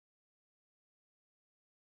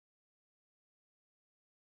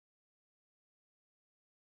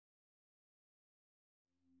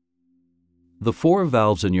The 4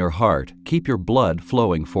 valves in your heart keep your blood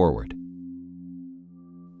flowing forward.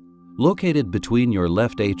 Located between your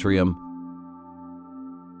left atrium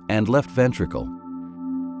and left ventricle,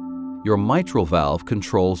 your mitral valve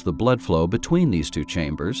controls the blood flow between these 2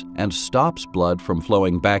 chambers and stops blood from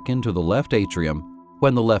flowing back into the left atrium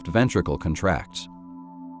when the left ventricle contracts.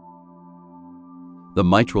 The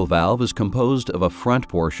mitral valve is composed of a front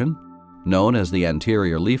portion, known as the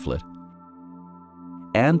anterior leaflet,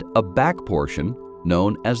 and a back portion,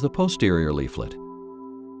 known as the posterior leaflet.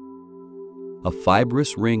 A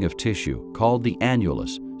fibrous ring of tissue, called the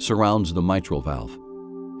annulus, surrounds the mitral valve.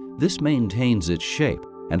 This maintains its shape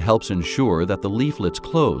and helps ensure that the leaflets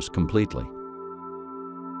close completely.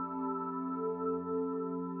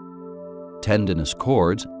 Tendinous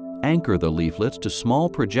cords anchor the leaflets to small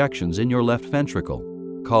projections in your left ventricle,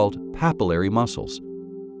 called papillary muscles.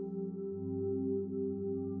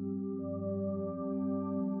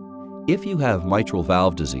 If you have mitral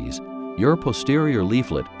valve disease, your posterior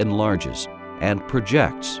leaflet enlarges and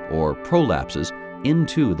projects or prolapses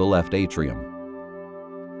into the left atrium.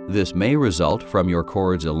 This may result from your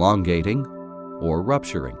cords elongating or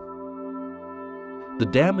rupturing. The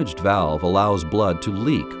damaged valve allows blood to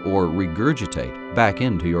leak or regurgitate back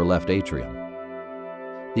into your left atrium.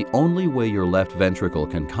 The only way your left ventricle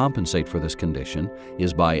can compensate for this condition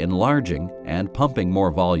is by enlarging and pumping more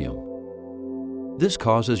volume. This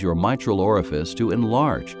causes your mitral orifice to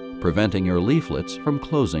enlarge, preventing your leaflets from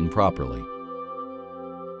closing properly.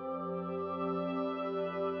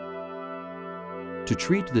 To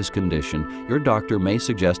treat this condition, your doctor may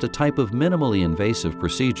suggest a type of minimally invasive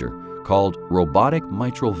procedure called robotic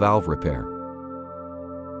mitral valve repair.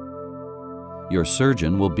 Your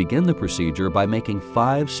surgeon will begin the procedure by making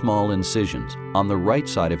 5 small incisions on the right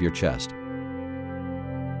side of your chest.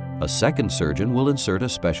 A second surgeon will insert a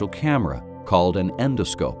special camera called an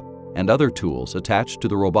endoscope and other tools attached to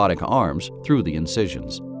the robotic arms through the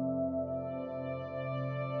incisions.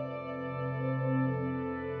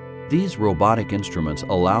 These robotic instruments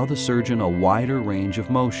allow the surgeon a wider range of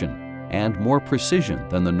motion and more precision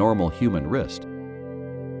than the normal human wrist.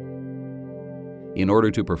 In order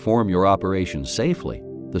to perform your operation safely,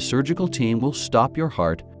 the surgical team will stop your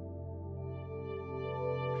heart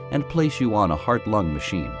and place you on a heart-lung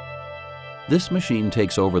machine. This machine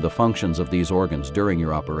takes over the functions of these organs during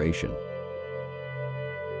your operation.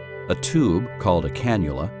 A tube, called a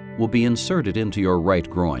cannula, will be inserted into your right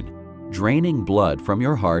groin, draining blood from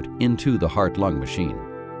your heart into the heart-lung machine.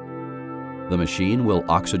 The machine will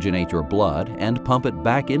oxygenate your blood and pump it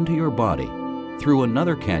back into your body through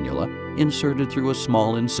another cannula inserted through a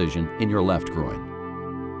small incision in your left groin.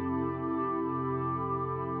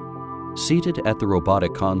 Seated at the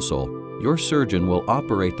robotic console, your surgeon will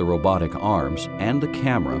operate the robotic arms and the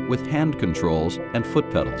camera with hand controls and foot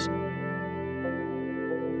pedals.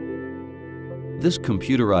 This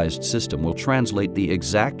computerized system will translate the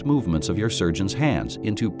exact movements of your surgeon's hands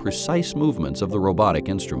into precise movements of the robotic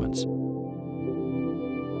instruments.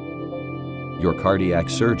 Your cardiac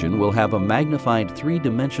surgeon will have a magnified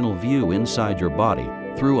 3-dimensional view inside your body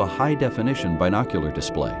through a high-definition binocular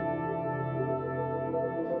display.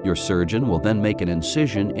 Your surgeon will then make an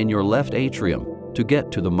incision in your left atrium to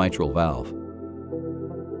get to the mitral valve.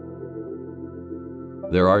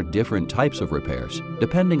 There are different types of repairs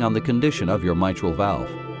depending on the condition of your mitral valve.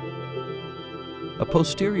 A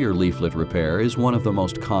posterior leaflet repair is one of the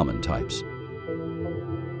most common types.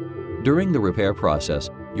 During the repair process,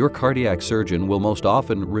 your cardiac surgeon will most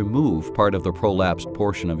often remove part of the prolapsed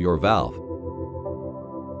portion of your valve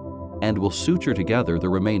and will suture together the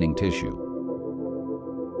remaining tissue.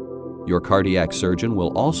 Your cardiac surgeon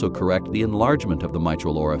will also correct the enlargement of the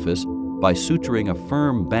mitral orifice by suturing a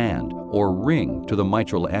firm band or ring to the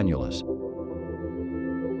mitral annulus.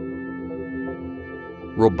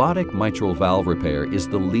 Robotic mitral valve repair is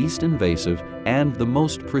the least invasive and the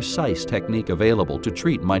most precise technique available to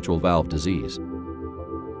treat mitral valve disease.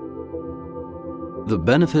 The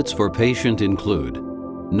benefits for patient include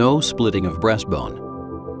no splitting of breastbone,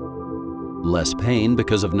 less pain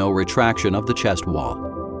because of no retraction of the chest wall,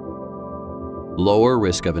 lower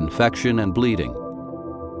risk of infection and bleeding,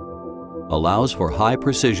 allows for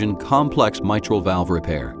high-precision complex mitral valve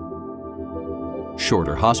repair,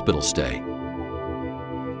 shorter hospital stay,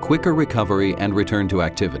 quicker recovery and return to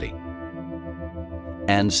activity,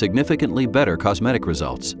 and significantly better cosmetic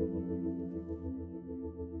results.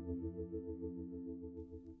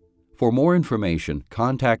 For more information,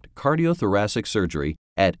 contact Cardiothoracic Surgery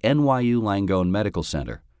at NYU Langone Medical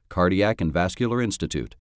Center, Cardiac and Vascular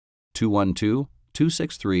Institute,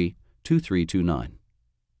 212-263-2329.